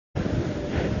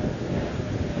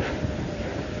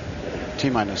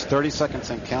T-minus 30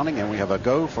 seconds and counting, and we have a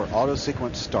go for auto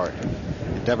sequence start.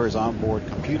 Endeavour's onboard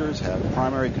computers have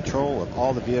primary control of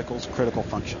all the vehicle's critical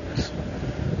functions.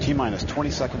 T-minus 20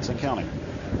 seconds and counting.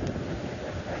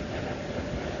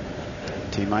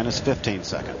 T-minus 15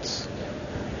 seconds.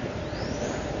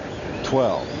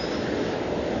 12,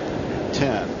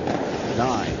 10,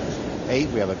 9, 8.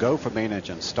 We have a go for main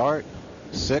engine start.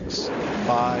 6,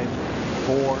 5,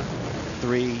 4,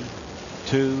 3,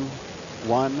 2,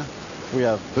 1. We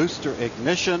have booster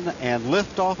ignition and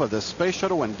liftoff of the Space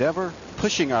Shuttle Endeavour,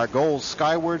 pushing our goals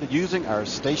skyward using our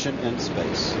station in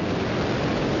space.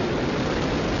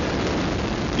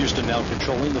 Houston now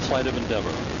controlling the flight of Endeavour.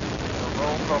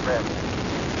 Roll program.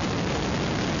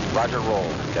 Roger, roll,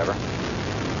 Endeavour.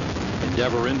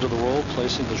 Endeavour into the roll,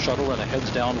 placing the shuttle in a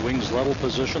heads-down, wings level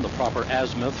position, the proper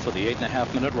azimuth for the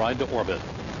 8.5-minute ride to orbit.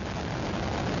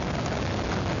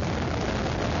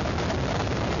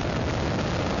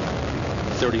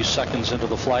 "30 seconds into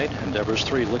the flight, Endeavour's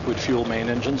 3 liquid fuel main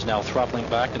engines now throttling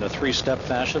back in a 3-step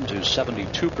fashion to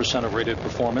 72% of rated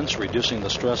performance, reducing the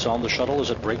stress on the shuttle as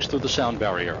it breaks through the sound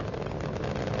barrier.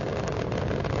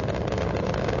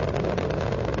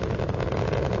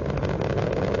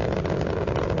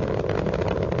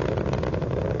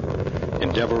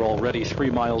 Endeavour already 3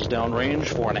 miles downrange,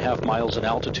 4.5 miles in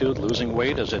altitude, losing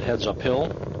weight as it heads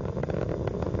uphill.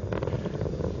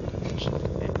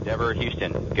 Endeavour,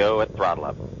 Houston, go at throttle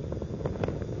up.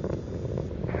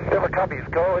 Endeavour copies,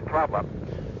 go at throttle up.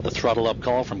 The throttle up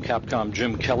call from Capcom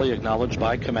Jim Kelly, acknowledged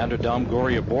by Commander Dom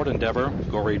Gorey aboard Endeavour.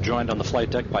 Gorey joined on the flight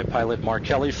deck by pilot Mark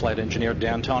Kelly, flight engineer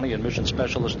Dan Tawney, and mission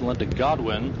specialist Linda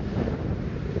Godwin.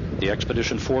 The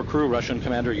Expedition 4 crew, Russian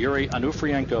Commander Yuri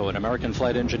Anufrienko and American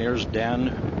flight engineers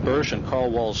Dan Birsch and Carl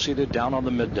Wall seated down on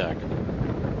the middeck.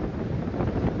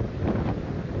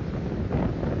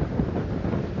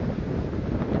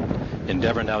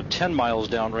 Endeavour now 10 miles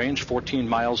downrange, 14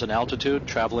 miles in altitude,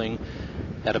 traveling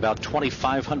at about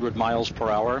 2,500 miles per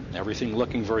hour. Everything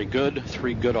looking very good.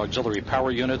 3 good auxiliary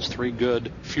power units, 3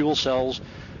 good fuel cells,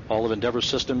 all of Endeavour's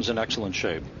systems in excellent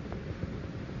shape.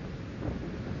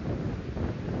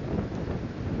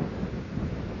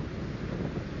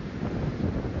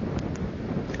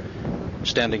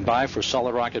 Standing by for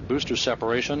solid rocket booster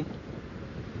separation.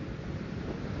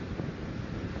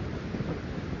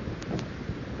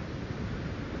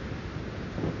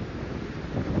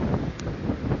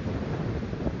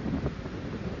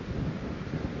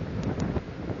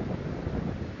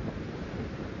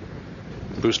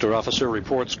 Booster officer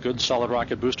reports good solid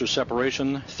rocket booster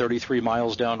separation, 33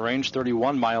 miles downrange,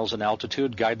 31 miles in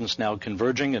altitude, guidance now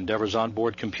converging, Endeavour's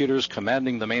onboard computers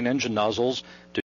commanding the main engine nozzles to